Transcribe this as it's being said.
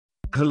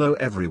Hello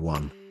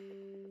everyone.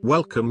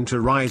 Welcome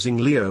to Rising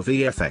Leo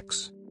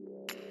VFX.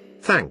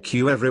 Thank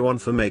you everyone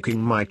for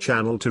making my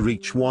channel to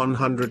reach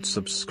 100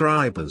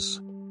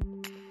 subscribers.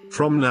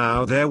 From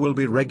now there will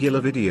be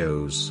regular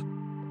videos.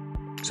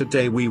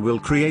 Today we will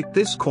create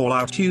this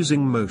callout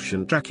using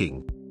motion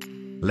tracking.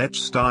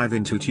 Let's dive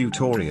into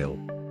tutorial.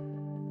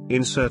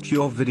 Insert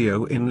your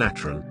video in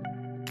Natron.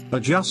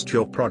 Adjust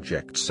your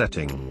project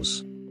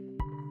settings.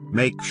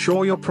 Make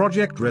sure your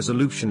project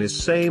resolution is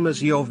same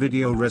as your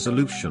video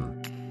resolution.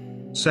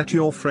 Set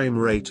your frame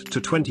rate to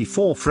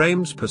 24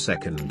 frames per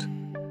second.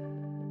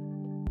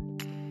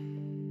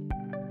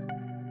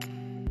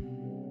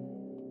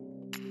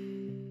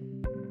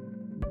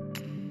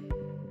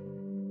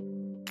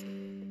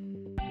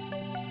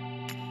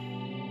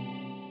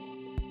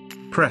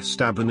 Press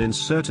Tab and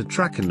insert a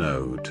tracker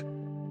node.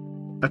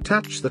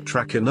 Attach the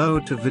tracker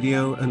node to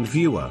video and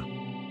viewer.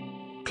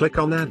 Click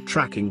on Add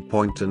Tracking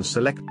Point and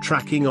select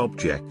Tracking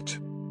Object.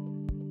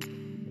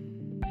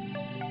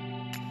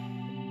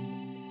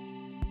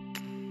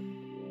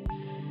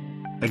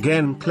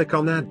 Again click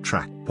on Add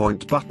Track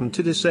Point button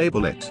to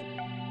disable it.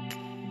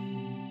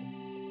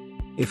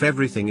 If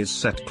everything is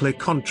set,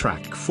 click on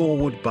Track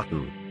Forward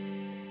button.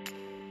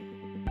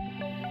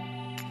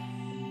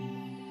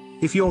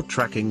 If your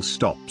tracking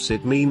stops,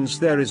 it means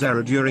there is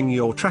error during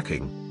your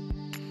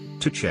tracking.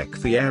 To check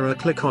the error,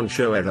 click on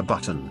Show Error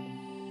button.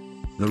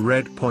 The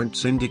red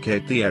points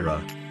indicate the error.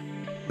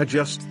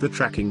 Adjust the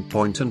tracking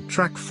point and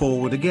track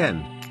forward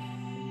again.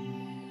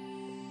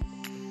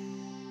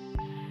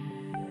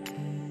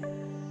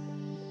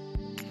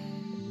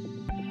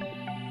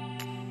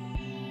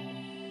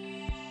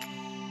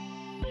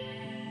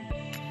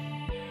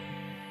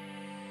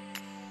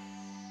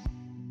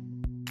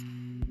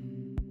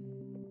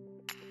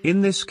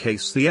 In this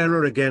case the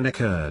error again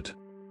occurred.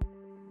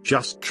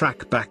 Just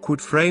track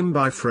backward frame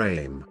by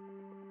frame.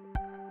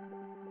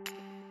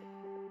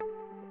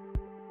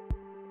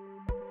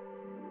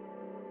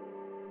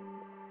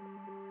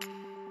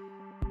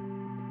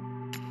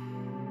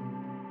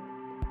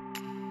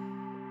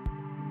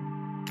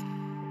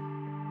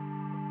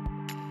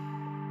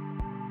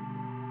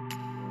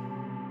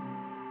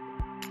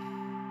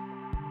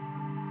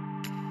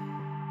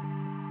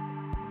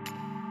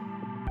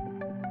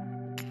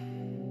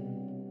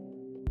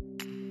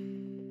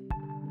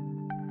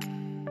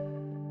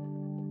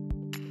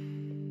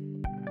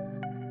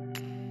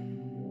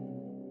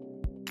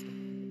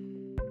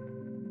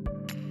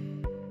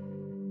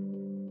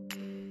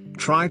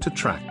 Try to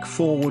track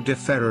forward.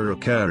 If error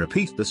occur,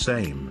 repeat the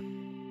same.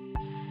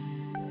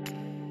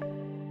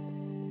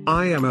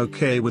 I am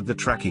okay with the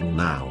tracking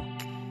now.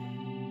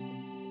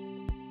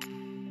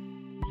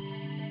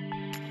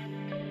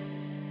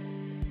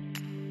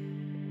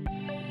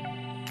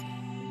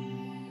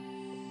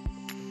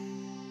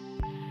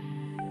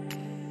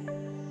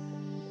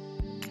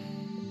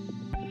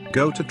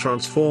 Go to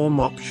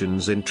Transform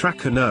Options in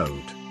Tracker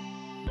Node.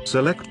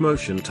 Select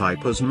Motion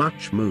Type as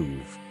Match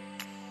Move.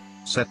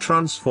 Set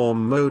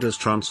Transform Mode as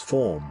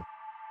Transform.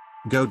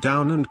 Go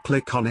down and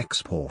click on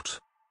Export.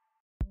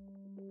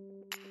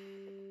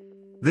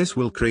 This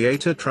will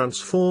create a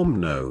Transform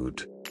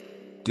node.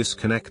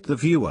 Disconnect the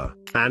viewer,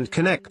 and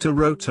connect a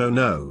Roto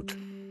node.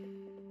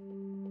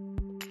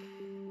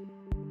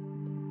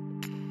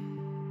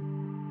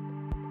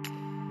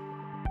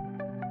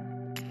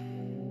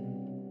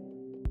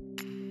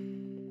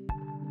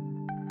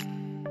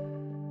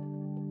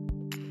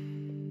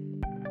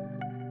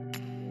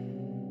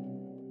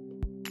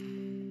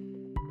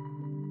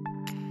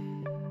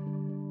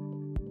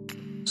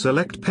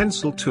 Select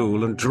Pencil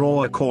tool and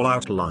draw a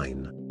callout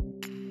line.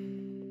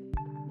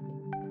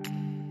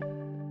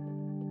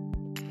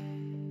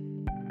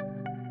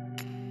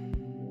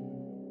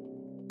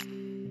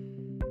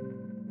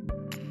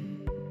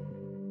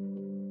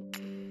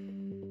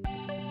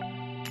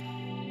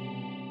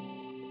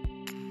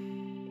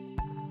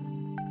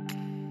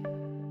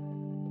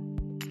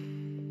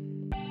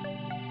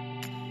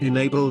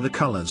 Enable the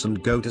colors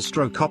and go to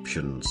Stroke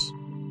Options.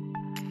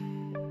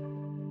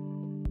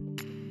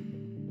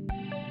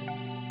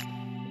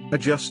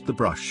 Adjust the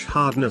brush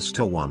hardness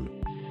to 1.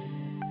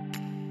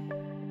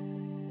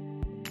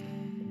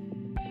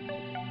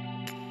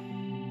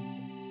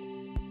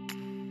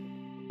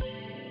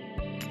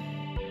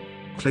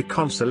 Click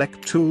on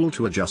Select Tool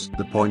to adjust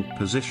the point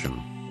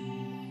position.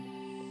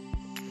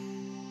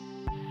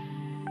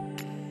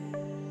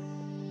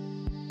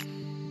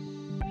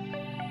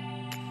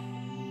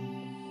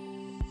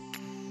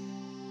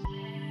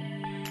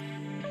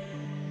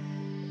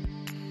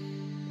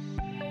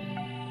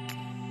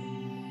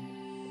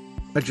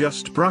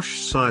 Adjust brush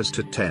size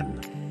to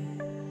 10.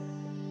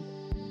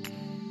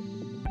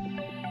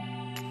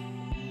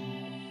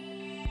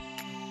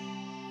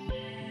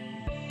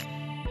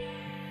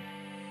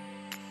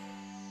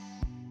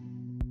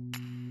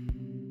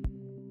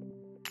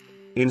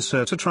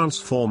 Insert a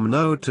transform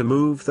node to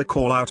move the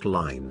callout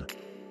line.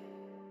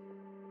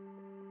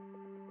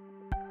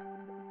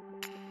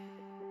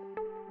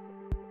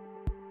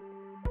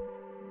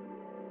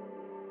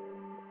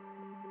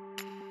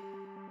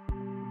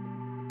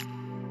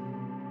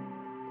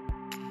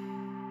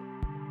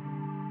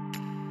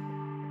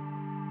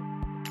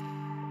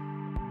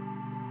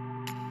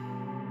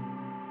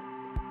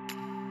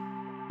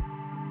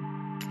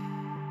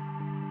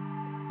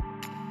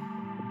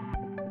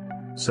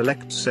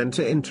 Select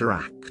Center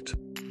Interact.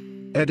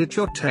 Edit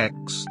your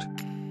text.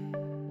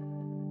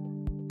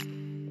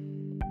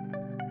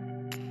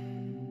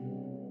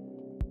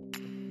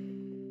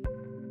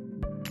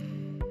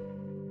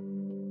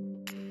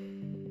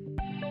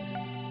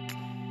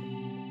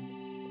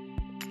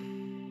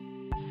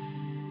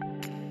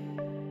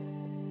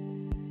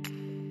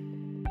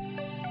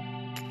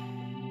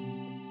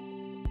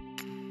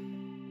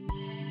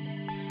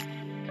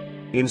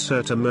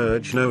 Insert a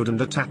merge node and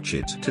attach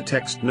it to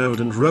text node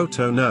and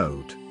roto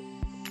node.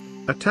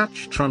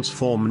 Attach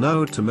transform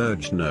node to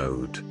merge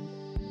node.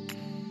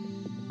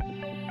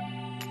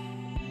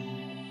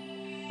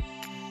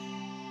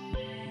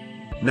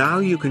 Now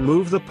you can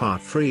move the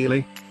part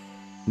freely.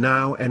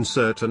 Now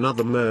insert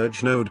another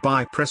merge node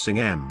by pressing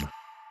M.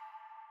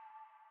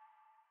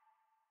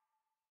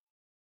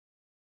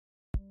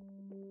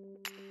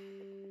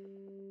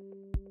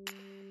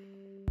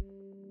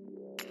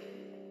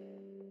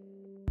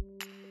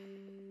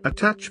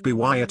 Attach B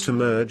wire to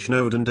merge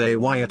node and A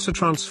wire to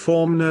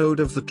transform node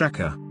of the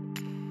tracker.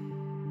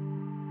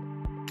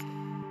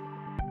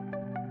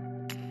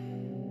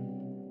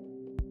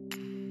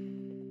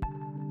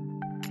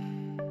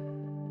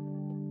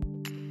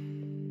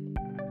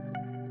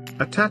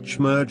 Attach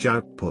merge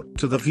output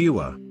to the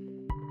viewer.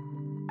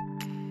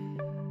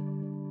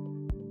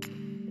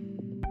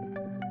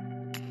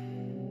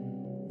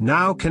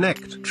 Now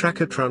connect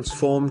tracker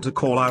transform to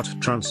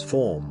callout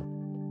transform.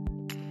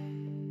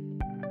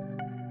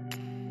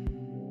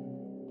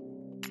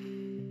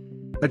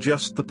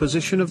 Adjust the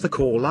position of the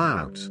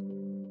callout.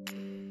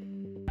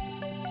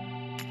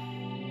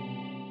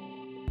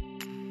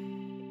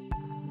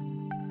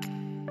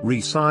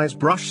 Resize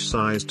brush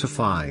size to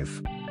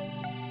 5.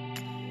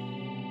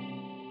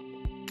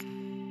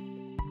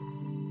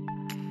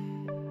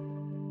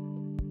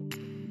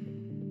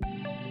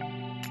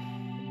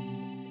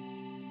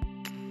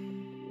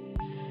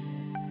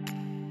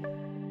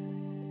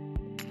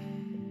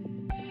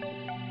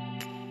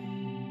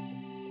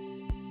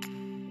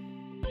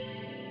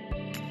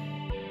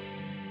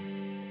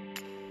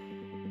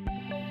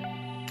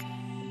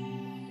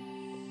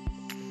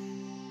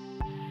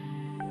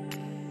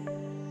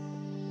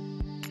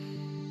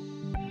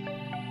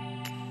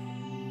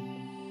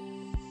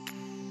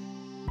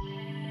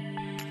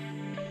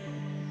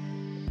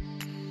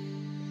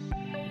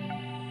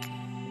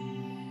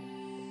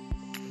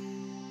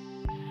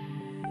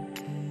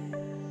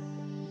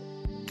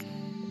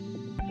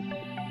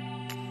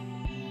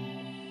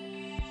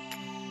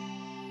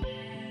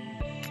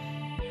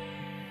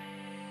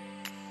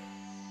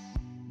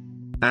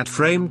 At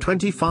frame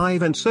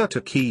 25 insert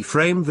a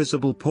keyframe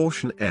visible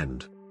portion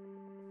end.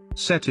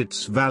 Set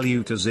its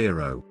value to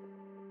 0.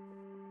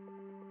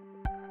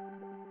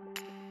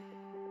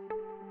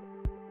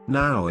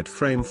 Now at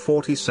frame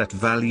 40 set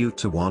value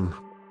to 1.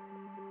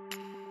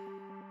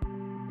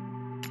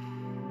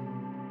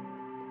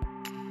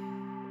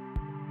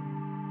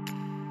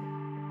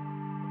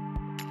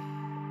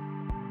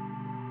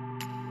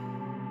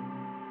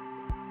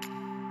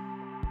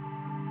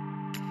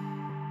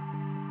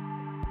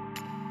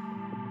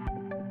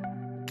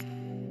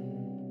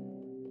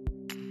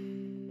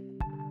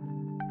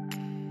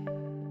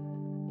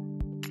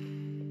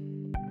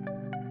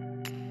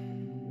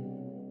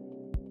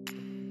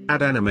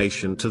 Add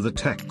animation to the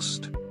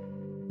text.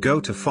 Go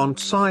to font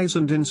size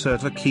and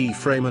insert a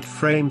keyframe at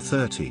frame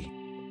 30.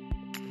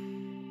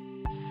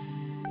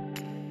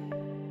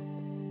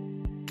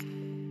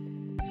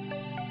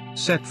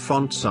 Set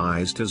font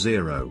size to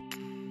 0.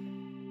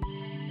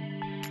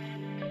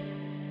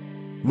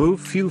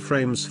 Move few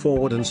frames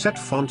forward and set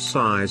font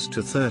size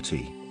to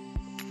 30.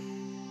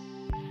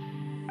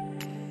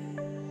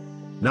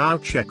 Now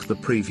check the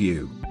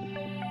preview.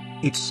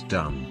 It's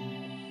done.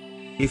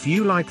 If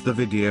you like the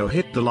video,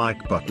 hit the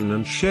like button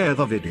and share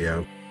the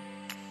video.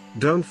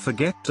 Don't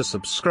forget to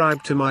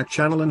subscribe to my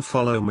channel and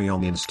follow me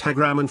on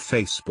Instagram and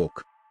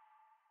Facebook.